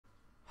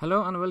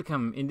Hello and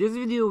welcome. In this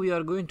video we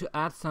are going to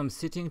add some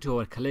setting to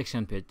our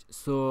collection page.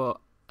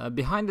 So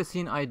behind the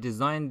scene I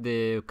designed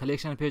the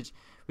collection page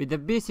with a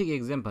basic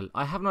example.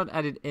 I have not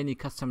added any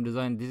custom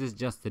design. This is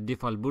just the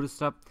default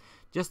bootstrap,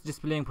 just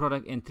displaying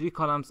product in 3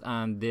 columns,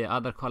 and the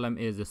other column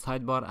is the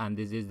sidebar, and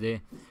this is the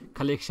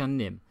collection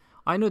name.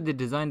 I know the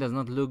design does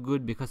not look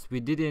good because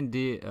we didn't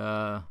do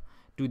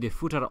the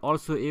footer.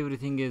 Also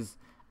everything is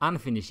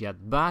unfinished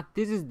yet, but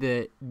this is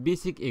the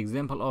basic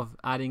example of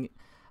adding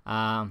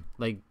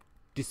like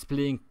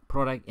displaying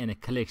product in a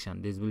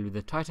collection. This will be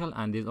the title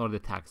and these are the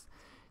tags.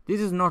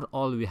 This is not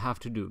all we have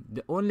to do.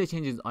 The only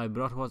changes I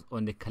brought was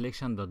on the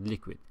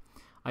collection.liquid.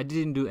 I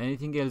didn't do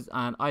anything else,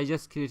 and I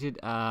just created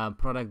a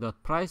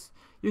product.price.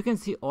 You can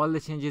see all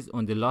the changes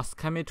on the last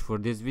commit for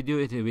this video.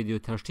 It is video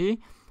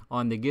 30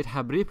 on the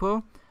GitHub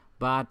repo.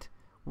 But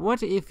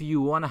what if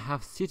you want to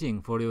have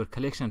setting for your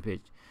collection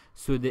page,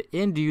 so the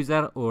end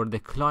user or the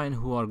client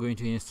who are going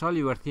to install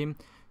your theme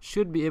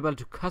should be able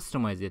to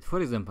customize it? For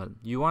example,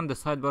 you want the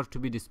sidebar to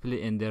be displayed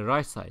in the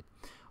right side,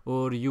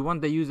 or you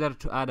want the user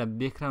to add a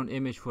background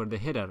image for the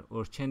header,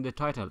 or change the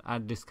title,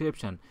 add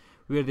description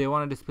where they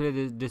want to display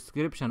the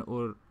description,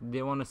 or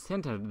they want to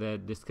center the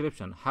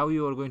description. How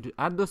you are going to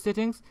add those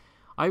settings,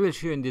 I will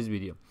show you in this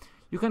video.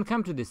 You can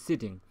come to this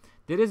setting.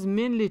 There is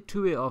mainly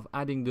 2 ways of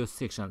adding those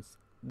sections.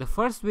 The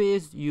first way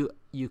is you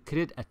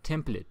create a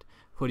template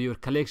for your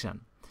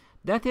collection.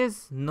 That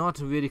is not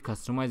very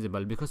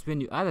customizable, because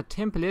when you add a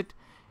template,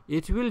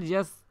 it will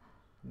just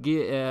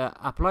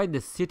apply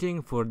the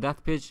setting for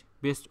that page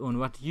based on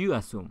what you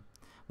assume.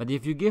 But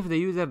if you give the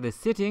user the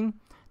setting,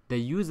 the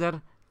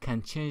user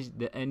can change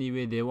the any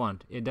way they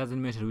want. It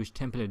doesn't matter which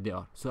template they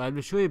are. So I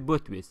will show you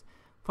both ways.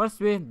 First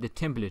way, the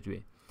template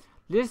way.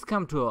 Let's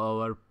come to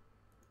our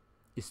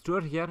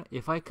store here.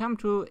 If I come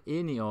to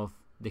any of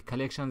the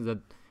collections that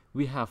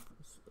we have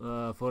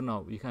for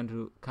now, we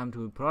can come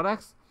to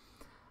products,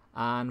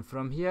 and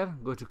from here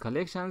go to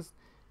collections.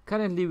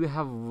 Currently we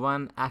have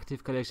one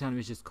active collection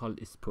which is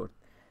called sport.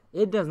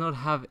 It does not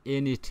have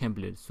any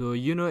template, so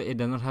you know it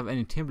does not have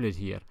any template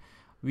here.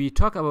 We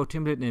talk about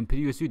template in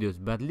previous videos,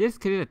 but let's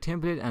create a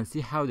template and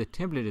see how the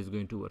template is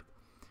going to work.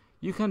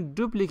 You can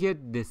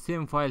duplicate the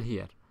same file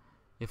here.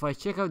 If I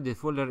check out the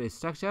folder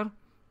structure,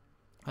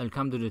 I'll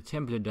come to the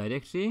template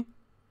directory.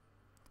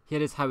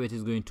 Here is how it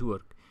is going to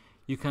work.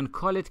 You can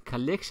call it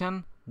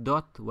collection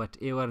dot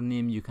whatever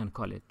name you can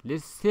call it.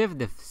 Let's save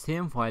the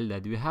same file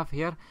that we have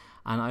here,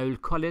 and I will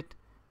call it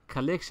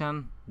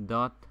collection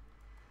dot,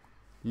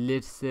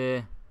 let's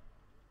say,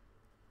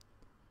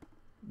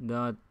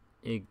 dot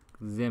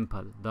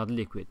example dot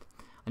liquid.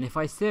 And if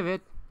I save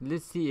it,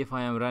 let's see if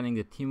I am running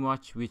the theme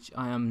watch, which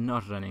I am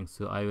not running.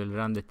 So I will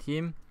run the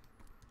theme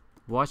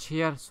watch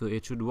here, so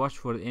it should watch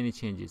for any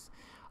changes.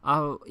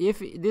 If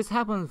this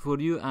happens for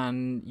you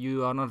and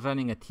you are not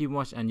running a theme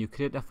watch and you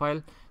create a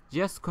file,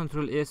 just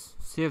Ctrl+S,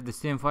 save the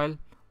same file.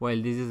 While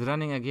this is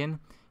running again,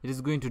 it is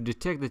going to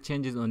detect the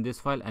changes on this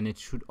file, and it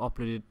should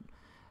upload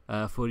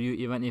it for you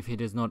even if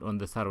it is not on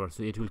the server.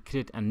 So it will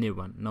create a new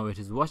one. Now it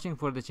is watching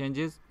for the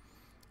changes.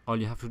 All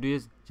you have to do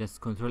is just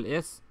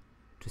Ctrl+S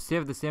to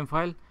save the same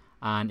file,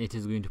 and it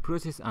is going to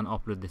process and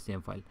upload the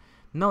same file.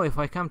 Now if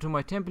I come to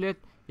my template,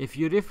 if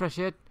you refresh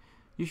it,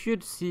 you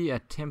should see a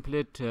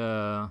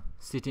template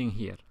sitting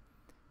here.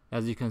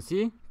 As you can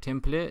see,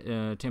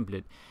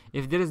 template.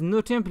 If there is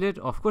no template,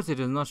 of course it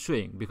is not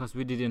showing because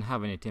we didn't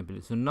have any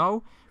template. So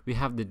now we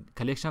have the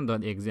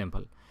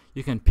collection.example.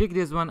 You can pick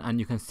this one and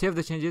you can save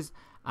the changes,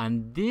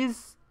 and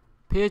this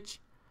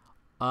page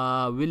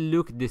will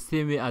look the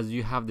same way as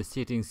you have the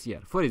settings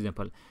here. For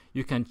example,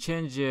 you can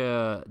change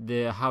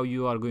how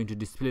you are going to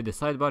display the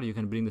sidebar. You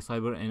can bring the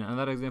sidebar in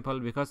another example,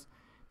 because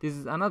this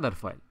is another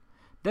file.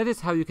 That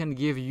is how you can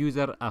give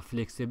user a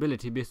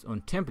flexibility based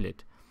on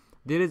template.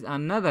 There is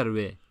another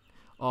way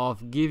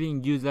of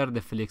giving user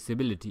the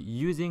flexibility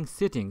using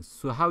settings.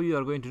 So how you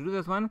are going to do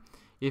this one?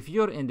 If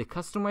you're in the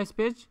customize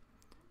page,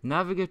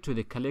 navigate to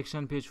the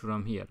collection page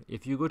from here.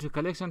 If you go to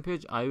collection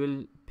page, I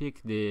will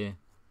pick the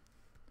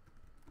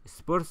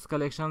sports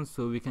collection,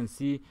 so we can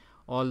see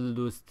all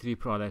those 3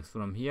 products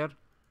from here.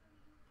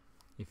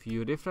 If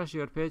you refresh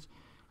your page,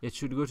 it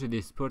should go to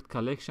the sport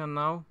collection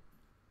now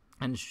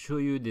and show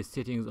you the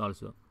settings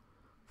also.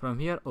 From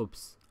here,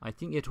 oops, I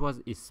think it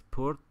was a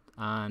sport,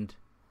 and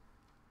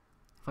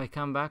if I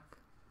come back,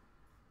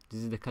 this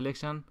is the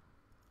collection.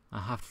 I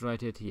have to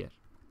write it here,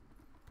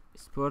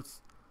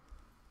 sports,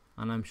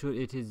 and I'm sure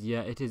it is,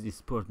 yeah, it is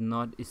sport,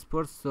 not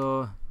sports.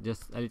 So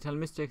just a little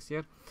mistakes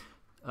here.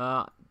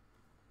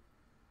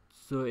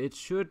 So it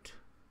should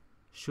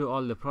show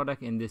all the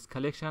product in this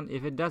collection.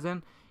 If it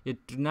doesn't,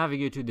 it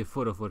navigate to the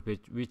 404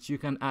 page, which you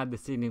can add the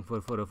setting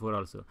for 404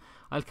 also.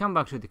 I'll come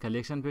back to the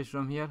collection page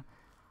from here,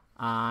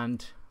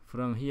 and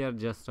from here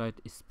just write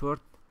sport,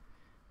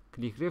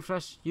 click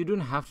refresh. You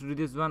don't have to do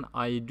this one.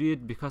 I do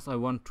it because I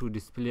want to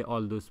display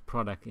all those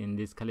products in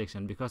this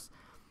collection, because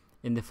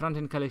in the front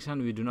end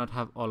collection we do not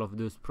have all of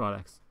those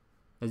products.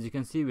 As you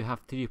can see, we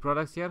have 3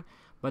 products here,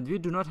 but we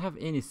do not have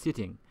any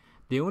setting.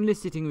 The only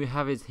setting we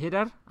have is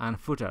header and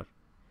footer.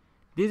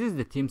 This is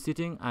the theme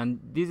setting, and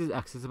this is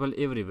accessible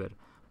everywhere,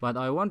 but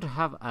I want to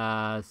have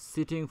a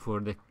setting for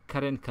the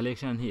current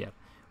collection here,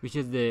 which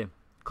is the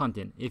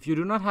content. If you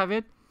do not have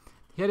it,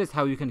 here is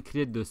how you can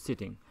create those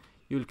settings.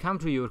 You will come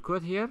to your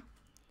code here,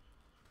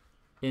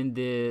 in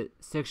the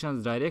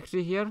sections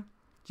directory here,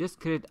 just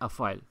create a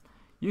file.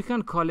 You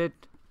can call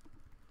it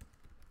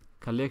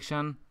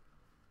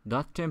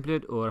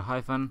collection.template or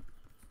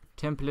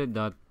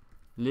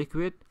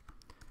 -template.liquid.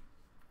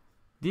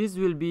 These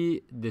will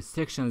be the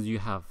sections you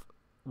have.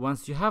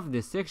 Once you have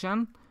this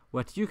section,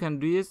 what you can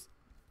do is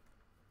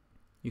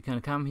you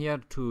can come here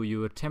to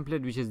your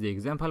template, which is the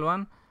example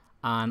one,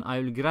 and I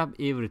will grab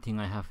everything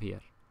I have here.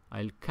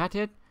 I'll cut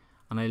it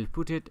and I'll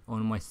put it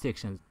on my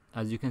sections.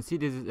 As you can see,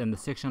 this is in the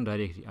section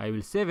directory. I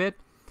will save it.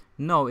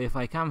 Now if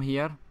I come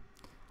here,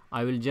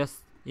 I will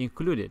just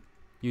include it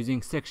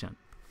using section.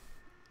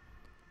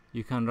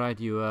 You can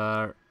write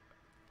your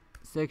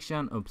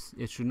section. Oops,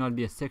 it should not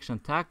be a section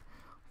tag.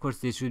 Of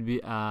course, it should be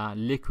a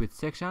liquid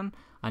section,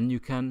 and you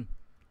can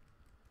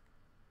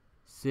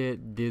say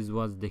this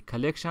was the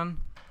collection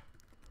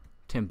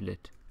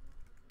template.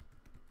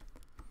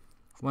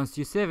 Once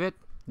you save it,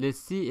 let's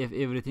see if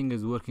everything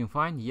is working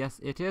fine. Yes,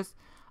 it is.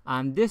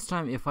 And this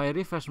time if I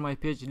refresh my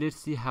page, let's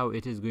see how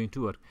it is going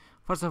to work.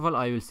 First of all,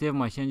 I will save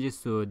my changes,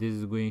 so this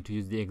is going to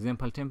use the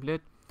example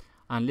template,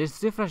 and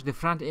let's refresh the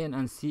front end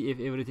and see if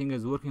everything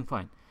is working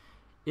fine.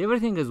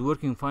 Everything is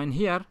working fine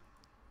here.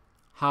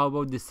 How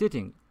about the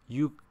setting?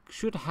 You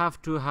should have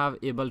to have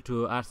able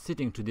to add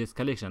setting to this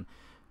collection,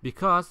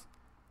 because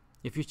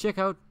if you check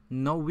out,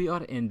 now we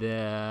are in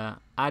the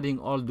adding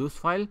all those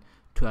files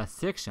to a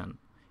section.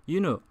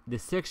 You know, the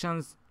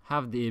sections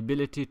have the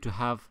ability to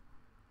have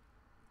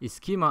a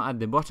schema at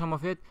the bottom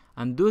of it,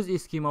 and those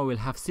schema will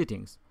have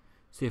settings.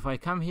 So if I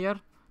come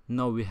here,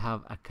 now we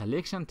have a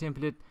collection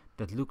template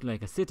that look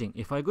like a setting.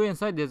 If I go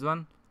inside this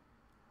one,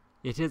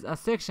 it is a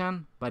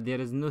section, but there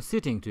is no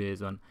setting to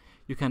this one.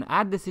 You can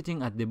add the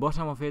setting at the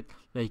bottom of it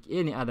like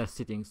any other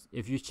settings.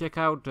 If you check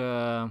out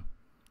the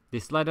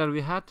slider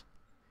we had,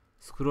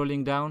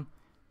 scrolling down,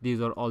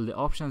 these are all the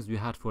options we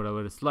had for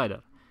our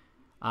slider,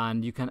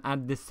 and you can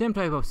add the same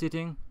type of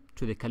setting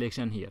to the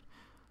collection here,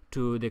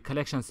 to the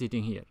collection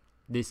setting here,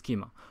 the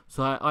schema.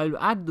 So I'll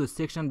add those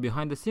sections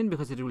behind the scene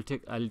because it will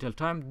take a little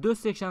time. Those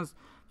sections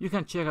you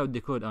can check out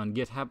the code on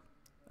GitHub,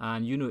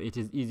 and you know it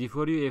is easy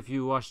for you if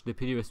you watch the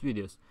previous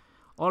videos.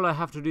 All I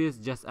have to do is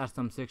just add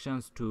some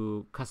sections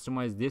to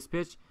customize this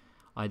page.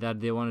 Either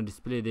they want to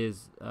display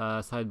this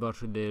sidebar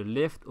to the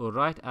left or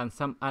right, and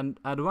some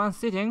advanced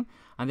setting,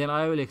 and then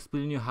I will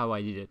explain you how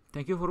I did it.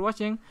 Thank you for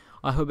watching.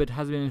 I hope it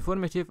has been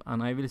informative,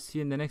 and I will see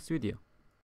you in the next video.